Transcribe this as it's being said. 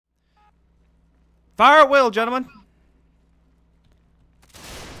Fire at will, gentlemen.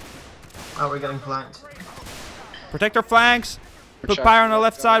 Oh, we're getting flanked. Protect our flanks. Put fire on our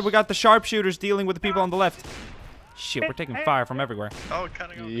left side. We got the sharpshooters dealing with the people on the left. Shit, we're taking fire from everywhere. Oh,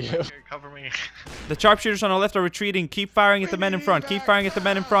 kind of go. Here, cover me. The sharpshooters on our left are retreating. Keep firing at the men in front. Keep firing at the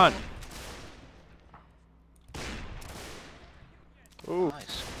men in front. Ooh.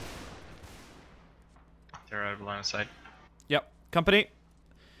 Nice. They're out of line of sight. Yep. Company.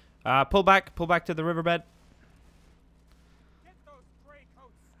 Pull back to the riverbed.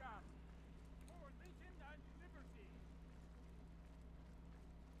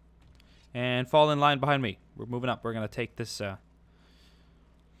 And fall in line behind me. We're moving up. We're gonna take this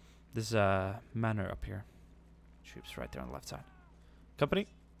manor up here. Troops right there on the left side. Company,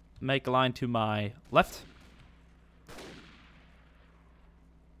 make a line to my left.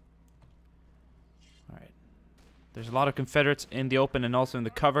 All right. There's a lot of Confederates in the open and also in the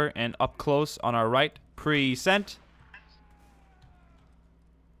cover and up close on our right. Present.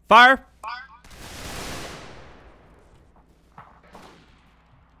 Fire.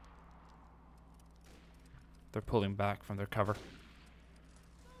 They're pulling back from their cover.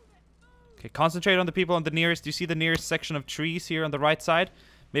 Okay, concentrate on the people on the nearest. Do you see the nearest section of trees here on the right side?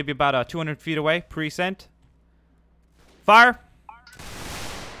 Maybe about 200 feet away. Present. Fire!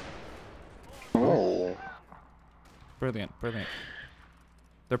 Oh. Brilliant, brilliant.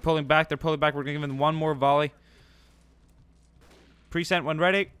 They're pulling back. They're pulling back. We're going to give them one more volley. Present when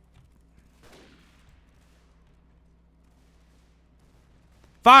ready.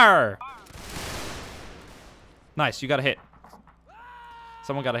 Fire! Nice, you got a hit.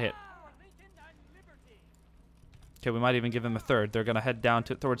 Someone got a hit. Okay, we might even give them a third. They're gonna head down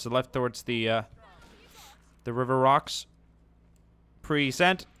towards the left, towards the river rocks.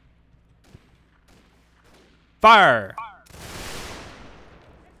 Present. Fire!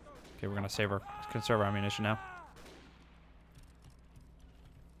 Okay, we're gonna conserve our ammunition now.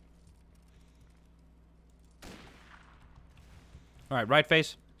 All right, right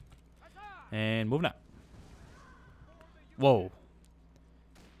face, and moving up. Whoa.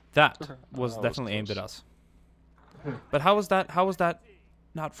 That was definitely aimed at us. But how was that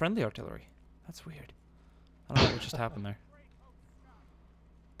not friendly artillery? That's weird. I don't know what just happened there.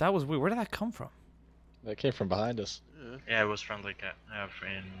 That was weird. Where did that come from? That came from behind us. Yeah, it was friendly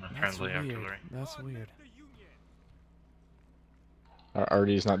friendly artillery. That's weird. Our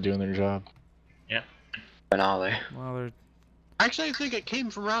RD's not doing their job. Yeah. Finale. Well, they're Actually, I think it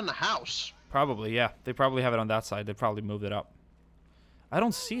came from around the house. probably, yeah. They probably have it on that side. They probably moved it up. I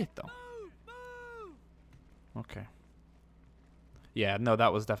don't see it though. Okay. Yeah, no,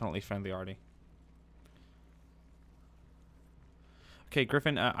 that was definitely friendly arty. Okay,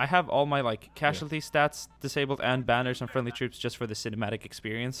 Griffin, I have all my like casualty stats disabled and banners on friendly troops just for the cinematic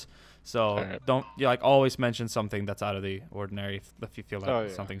experience. So don't always mention something that's out of the ordinary if you feel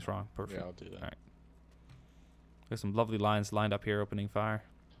like something's wrong. Perfect. Yeah, I'll do that. All right. There's some lovely lines lined up here opening fire.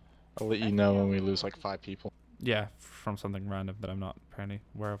 I'll let you know when we lose like 5 people. Yeah, from something random that I'm not apparently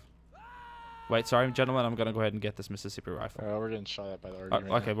aware of. Wait, sorry, gentlemen. I'm gonna go ahead and get this Mississippi rifle. We're getting shot at by the RD right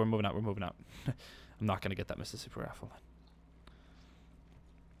okay, now. we're moving out. We're moving out. I'm not gonna get that Mississippi rifle.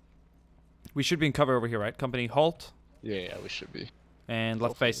 We should be in cover over here, right? Company, halt. Yeah, we should be. And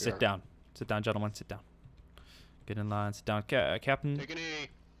left face, sit down. Sit down, gentlemen. Sit down. Get in line. Sit down, Captain. Take an E.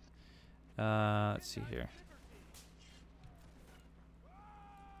 Let's see here.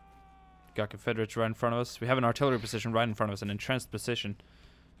 Got Confederates right in front of us. We have an artillery position right in front of us, an entrenched position,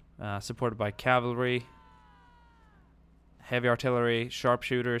 supported by cavalry, heavy artillery,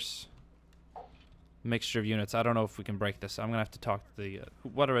 sharpshooters, mixture of units. I don't know if we can break this. I'm gonna have to talk to the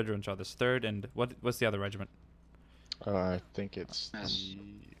what regiment are this? Third, and what's the other regiment? I think it's the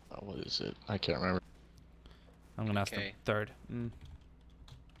what is it? I can't remember. I'm gonna ask the third.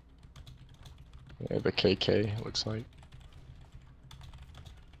 Yeah, the KK looks like.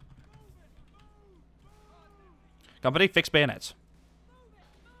 Company, fix bayonets.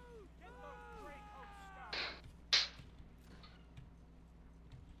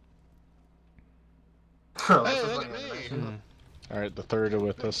 Hey, look at me. All right, the third are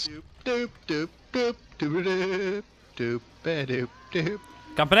with us. Doop doop doop doop doop doop doop doop.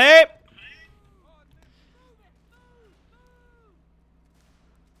 Company.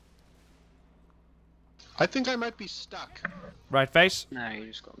 I think I might be stuck. Right face. No, you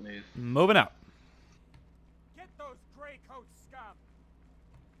just got to move. Moving out. Get those gray coat scum.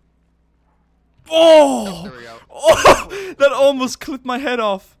 Oh! There we go. Oh! That almost clipped my head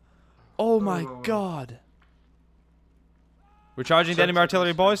off. Oh my god. We're charging the enemy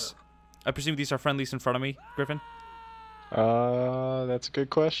artillery, boys. I presume these are friendlies in front of me, Griffin. That's a good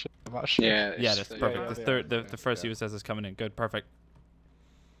question. I'm not sure. Yeah. Yeah, it's that's the- perfect. yeah, The yeah, third, yeah, the first yeah. USS is coming in. Good, perfect.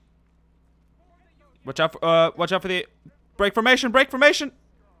 Watch out for the break formation. Break formation.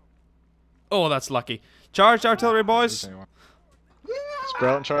 Oh, that's lucky. Charge artillery, boys.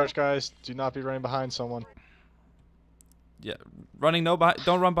 Sprout and charge, guys. Do not be running behind someone. Yeah, running no behind.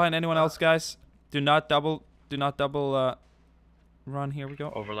 Don't run behind anyone else, guys. Do not double. Run. Here we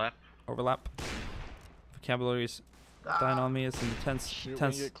go. Overlap. Overlap. Vocabulary's dying on me. It's intense. Shoot when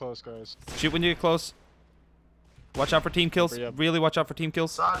Tense. you get close, guys. Shoot when you get close. Watch out for team kills. Hurry up. Really watch out for team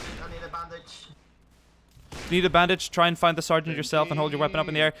kills. Sergeant, I need a bandage. If you need a bandage, try and find the sergeant yourself and hold your weapon up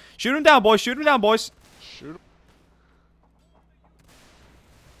in the air. Shoot him down, boys. Shoot him down, boys. Shoot.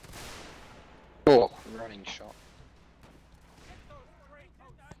 Oh, running shot.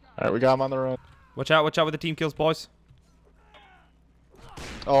 Alright, we got him on the run. Watch out with the team kills, boys.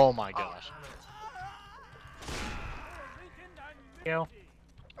 Oh my gosh. Kill.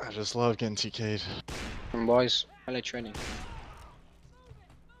 I just love getting TK'd. Come on, boys. LA training.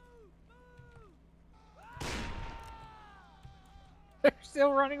 They're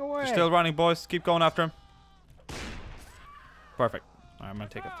still running away. You're still running, boys. Keep going after him. Perfect. Alright, I'm gonna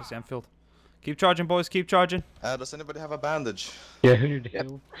take up this Enfield. Keep charging, boys. Keep charging. Does anybody have a bandage? Yeah, who need to Yep.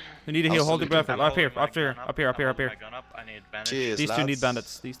 heal? We need to heal. I'll Hold your salute breath. you. Up here, I'm up here, holding my up here, up here, up here. my gun up. I need bandage. Cheers, These two need lads.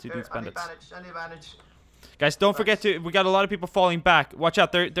 bandits. These two Here, need I need bandits. bandage. I need bandage. Guys, don't forget to. We got a lot of people falling back. Watch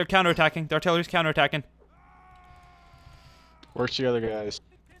out. They're counterattacking. The artillery's counterattacking. Work together, guys.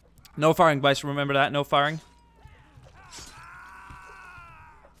 No firing, guys. Remember that. No firing.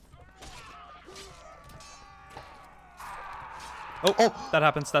 Oh, that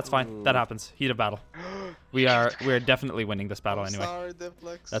happens. That's fine. That happens. Heat of battle. We're definitely winning this battle anyway. Sorry,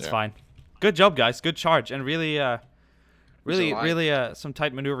 Diplex. That's Yeah. fine. Good job, guys. Good charge and really alive. really some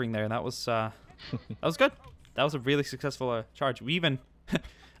tight maneuvering there. That was that was good. That was a really successful charge. We even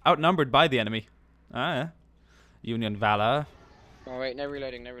outnumbered by the enemy. Ah, yeah. Union Valor. Oh wait, no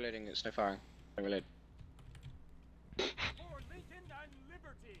reloading, no reloading. It's no firing. No reload. For Lincoln and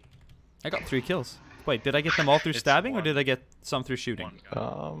Liberty. I got 3 kills. Wait, did I get them all through It's stabbing or one. did I get some through shooting? One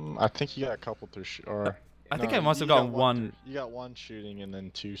gun. I think you got a couple through or I think no, I must have you got gotten one. You got one shooting and then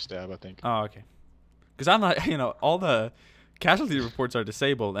 2 stab, I think. Oh, okay. Because I'm not, all the casualty reports are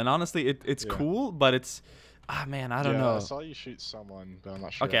disabled, and honestly, it's Yeah. cool, but it's, man, I don't know. I saw you shoot someone, but I'm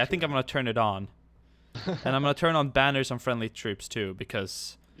not sure. Okay, I think I'm gonna turn it on, and I'm gonna turn on banners on friendly troops too,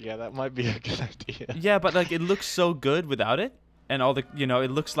 because Yeah, that might be a good idea. yeah, but like it looks so good without it, and all the,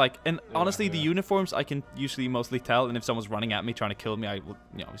 it looks like, and honestly, the yeah. uniforms I can usually mostly tell, and if someone's running at me trying to kill me, I will,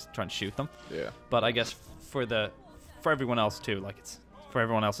 I was trying to shoot them. Yeah. But I guess for everyone else too, like it's for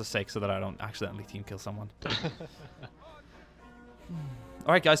everyone else's sake, so that I don't accidentally team kill someone.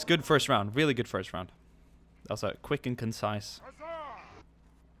 All right, guys, good first round, really good first round. That was a quick and concise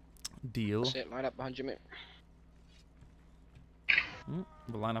deal. That's it. Line up behind you, mate.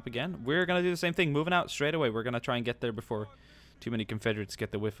 We'll line up again. We're gonna do the same thing, moving out straight away. We're gonna try and get there before too many Confederates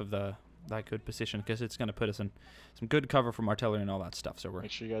get the whiff of that good position, because it's gonna put us in some good cover from artillery and all that stuff. So we're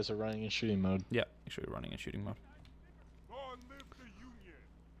Make sure you guys are running in shooting mode. make sure we're running and shooting mode. Long live the Union.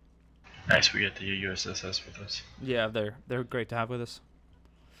 Nice, we get the USSS with us. Yeah, they're great to have with us.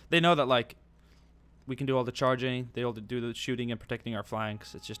 They know that like we can do all the charging, they all do the shooting and protecting our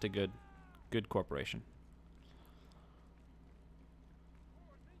flanks. It's just a good corporation.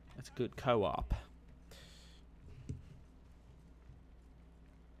 That's a good co-op.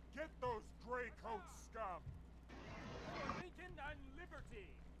 Get those gray coat scum. For Lincoln and Liberty.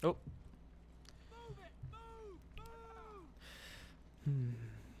 Oh. Move it,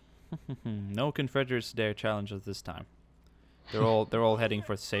 move. No Confederates dare challenge us this time. They're all heading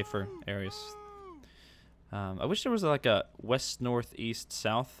for safer areas. I wish there was like a west, north, east,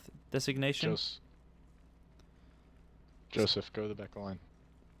 south designation. Joseph, go to the back line.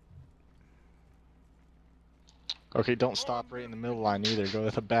 Okay, don't stop right in the middle line either. Go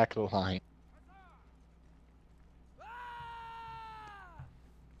to the back of the line.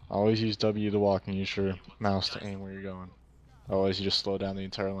 Always use W to walk and use your mouse to aim where you're going. Otherwise, you just slow down the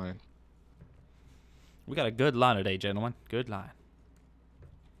entire line. We got a good line today, gentlemen. Good line.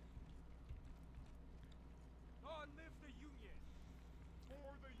 Long live the Union. For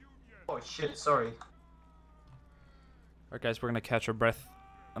the Union. Oh shit, sorry. Alright, guys, we're gonna catch our breath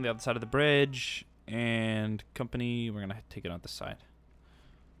on the other side of the bridge. And company, we're gonna take it on this side.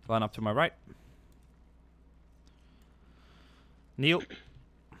 Line up to my right. Neil.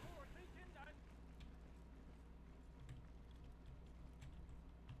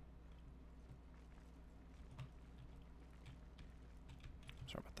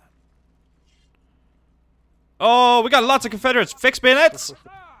 Sorry about that. Oh, we got lots of Confederates. Fix bayonets.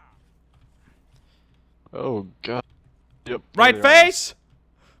 Oh god. Yep. Right there they are. face!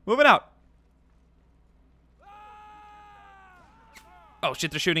 Moving out. Oh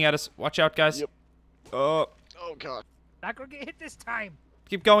shit, they're shooting at us. Watch out, guys. Yep. Oh. Oh god. Not gonna get hit this time.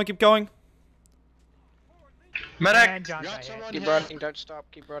 Keep going, keep going. Medic! And John Got got hit. someone Keep hit. running, don't stop,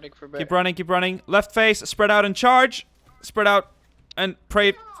 keep running for a bit. Keep running, keep running. Left face, spread out and charge. Spread out and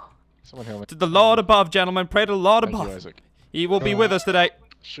pray Someone heal me. to the Lord above, gentlemen. Pray to the Lord Thank you, above. Isaac. He will be with us today.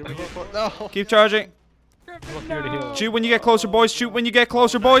 Shoot me before. No. Keep charging. Shoot when you get closer, boys. Shoot when you get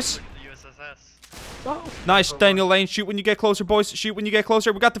closer, boys. The USSS. Nice, Daniel Lane. Shoot when you get closer, boys. Shoot when you get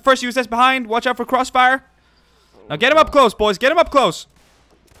closer. We got the first USS behind. Watch out for crossfire. Now get him up close, boys. Get him up close.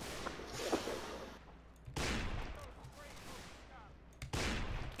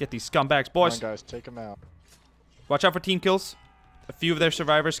 Get these scumbags, Come on, boys. guys, take them out. Watch out for team kills. A few of their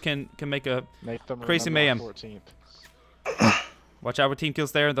survivors can make a Make them Crazy remember mayhem. the 14th. watch out for team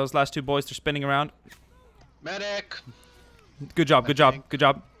kills there. Those last two boys, they're spinning around. Medic. Good job, good job, good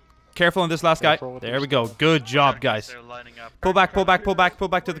job. Careful on this last guy. Careful with There these we go. Good job, guys. They're lining up. Pull back, pull back, pull back, pull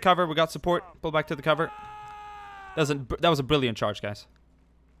back to the cover. We got support. Pull back to the cover. That was a brilliant charge, guys.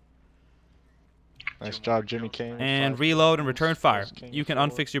 Nice job, Jimmy Kane. with And 5 reload and kills, return fire. Forrest King You with can 4,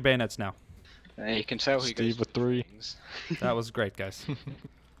 unfix your bayonets now. You can tell who Steve goes with 3. That was great, guys. Trains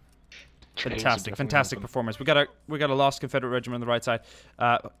are Fantastic, definitely fantastic open. performance. We got a lost Confederate regiment on the right side.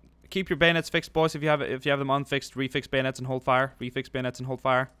 Keep your bayonets fixed, boys. If you have them unfixed, refix bayonets and hold fire. Refix bayonets and hold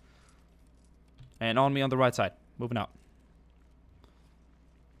fire. And on me on the right side. Moving out.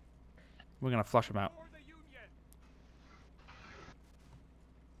 We're gonna flush them out. For the Union.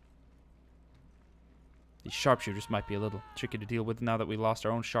 These sharpshooters might be a little tricky to deal with now that we lost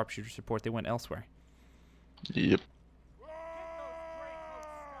our own sharpshooter support. They went elsewhere. Yep. Get those gray coats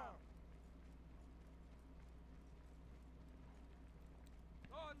down.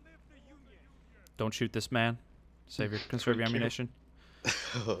 Long live the Union. Don't shoot this man. Conserve your ammunition.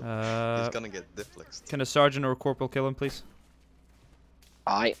 He's gonna get Diplexed. Can a sergeant or a corporal kill him, please?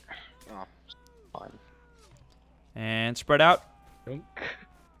 Oh, fine. And spread out.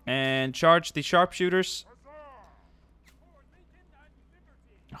 And charge the sharpshooters. For Lincoln and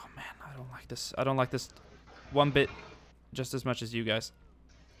liberty. Oh man, I don't like this. I don't like this one bit just as much as you guys.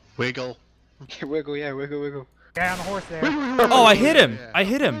 Wiggle. Wiggle, yeah, wiggle, wiggle. Guy on the horse there. Oh, I hit him! I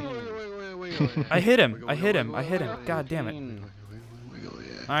hit him! Wiggle, I hit him! Wiggle, I hit him! wiggle, I hit wiggle, him! God damn it. wiggle,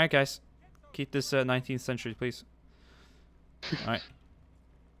 yeah. Alright, guys. Keep this 19th century, please. Alright.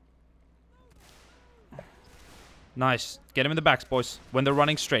 Nice. Get him in the backs, boys. When they're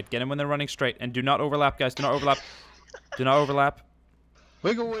running straight. Get him when they're running straight. And do not overlap, guys. Do not overlap. Do not overlap.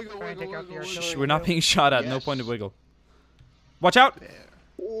 Wiggle, wiggle, Try and wiggle, take out the wiggle, artillery. Shh, we're not being shot at. No Yes. point to wiggle. Watch out! There.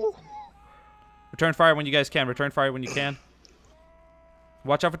 Return fire when you guys can. Return fire when you can.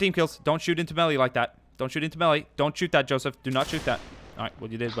 Watch out for team kills. Don't shoot into melee like that. Don't shoot into melee. Don't shoot that, Joseph. Do not shoot that. Alright,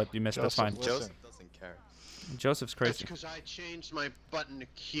 well you did, but you missed. That's Joseph, fine. listen. Joseph doesn't care. Joseph's That's crazy. because I changed my button to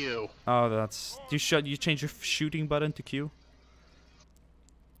Q. Oh, that's... You change your shooting button to Q?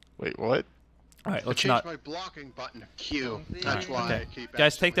 Wait, what? Alright, I let's changed not... my blocking button to Q. That's why Okay. I keep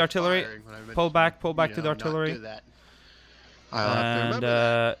Guys, take the accidentally artillery. firing when I meant Pull to, back to you the know, artillery. Not do that. I'll have to And remember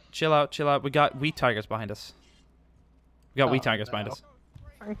that. chill out, chill out. We got wheat tigers behind us. We got wheat Oh, tigers behind no. us.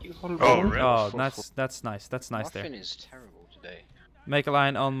 Oh, really? Oh, that's nice. That's nice there. Muffin is terrible today. Make a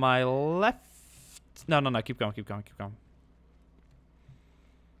line on my left. No, keep going, keep going, keep going.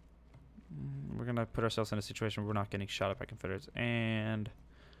 We're gonna put ourselves in a situation where we're not getting shot at by Confederates. And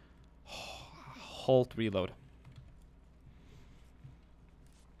halt, reload.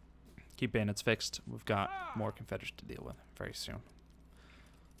 Keep bayonets fixed. We've got more Confederates to deal with very soon.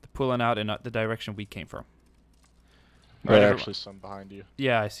 They're pulling out in the direction we came from. There Right, are everyone. actually some behind you.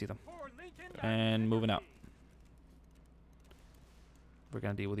 Yeah, I see them. For Lincoln And moving out. We're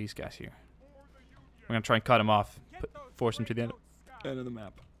gonna deal with these guys here. We're gonna try and cut them off. Force them to the end of the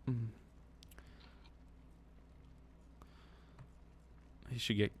map. He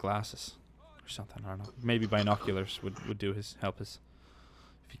should get glasses or something. I don't know. Maybe binoculars would help us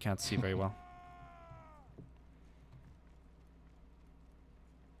if you can't see very well.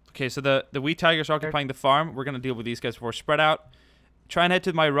 Okay, so the wheat tigers are occupying the farm. We're gonna deal with these guys before. Spread out. Try and head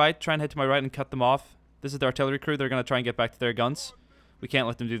to my right. Try and head to my right and cut them off. This is the artillery crew. They're gonna try and get back to their guns. We can't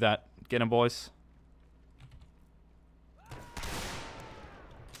let them do that. Get them, boys.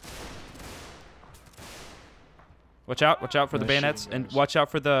 Watch out for the Nice bayonets shooting, and guys. watch out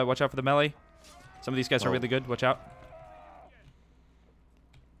for the melee. Some of these guys are Oh. really good. Watch out.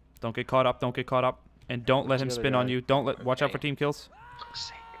 Don't get caught up. Don't get caught up. And don't let Where's him the other spin on guy? you. Watch out for team kills. Fuck's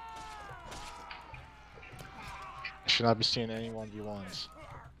sake. Should not be seeing any 1v1s.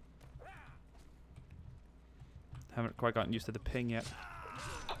 Haven't quite gotten used to the ping yet.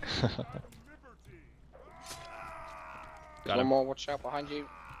 Got One him. more, watch out behind you.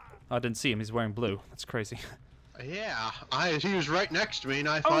 Oh, I didn't see him. He's wearing blue. That's crazy. Yeah, he was right next to me and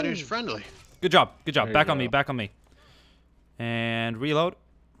I thought he was friendly. Good job. Good job. There you Back on me. go. Back on me. And reload.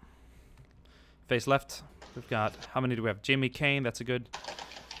 Face left. We've got, how many do we have? Jimmy Kane. That's a good.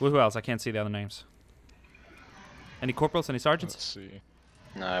 Who else? I can't see the other names. Any corporals? Any sergeants? Let's see.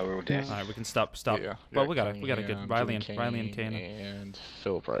 No, we're all dead. All right, we can stop. Yeah, Well, we got a good Cunningham, Riley and Jimmy Kane. and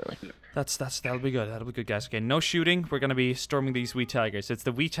Philip Riley. That'll be good. That'll be good, guys. Okay, no shooting. We're gonna be storming these Wee Tigers. It's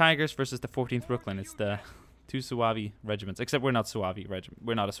the Wee Tigers versus the 14th Brooklyn. It's the two Suavi regiments. Except we're not Suavi regiment.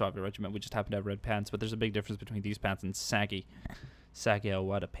 We're not a Suavi regiment. We just happen to have red pants. But there's a big difference between these pants and saggy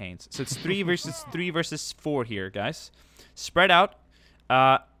Awada paints. So it's 3 versus 4 here, guys. Spread out.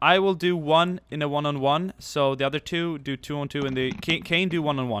 I will do 1 in a 1-on-1. So the other 2 do 2-on-2, and the Kane do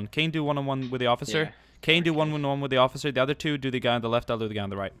 1-on-1. Kane do 1-on-1 with the officer. Yeah. Kane do 1-on-1 with the officer. The other 2 do the guy on the left. I'll do the guy on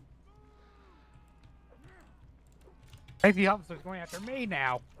the right. Hey, the officer's going after me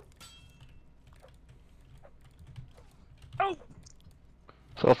now. Oh!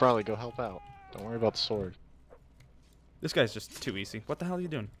 Philip Riley, go help out. Don't worry about the sword. This guy's just too easy. What the hell are you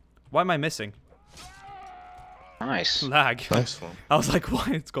doing? Why am I missing? Nice. Lag. Nice one. I was like,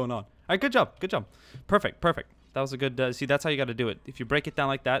 what's going on? All right, good job. Good job. Perfect. Perfect. That was a good. See, that's how you got to do it. If you break it down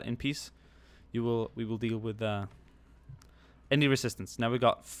like that in peace, we will deal with any resistance. Now we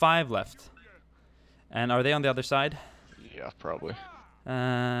got 5 left. And are they on the other side? Yeah, probably.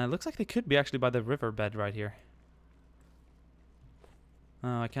 Looks like they could be actually by the riverbed right here.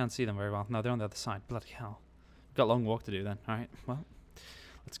 Oh, I can't see them very well. No, they're on the other side. Bloody hell. We've got a long walk to do then. All right. Well,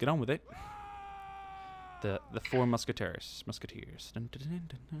 let's get on with it. The 4 musketeers. Dun, dun, dun,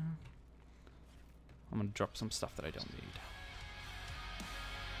 dun, dun. I'm gonna drop some stuff that I don't need.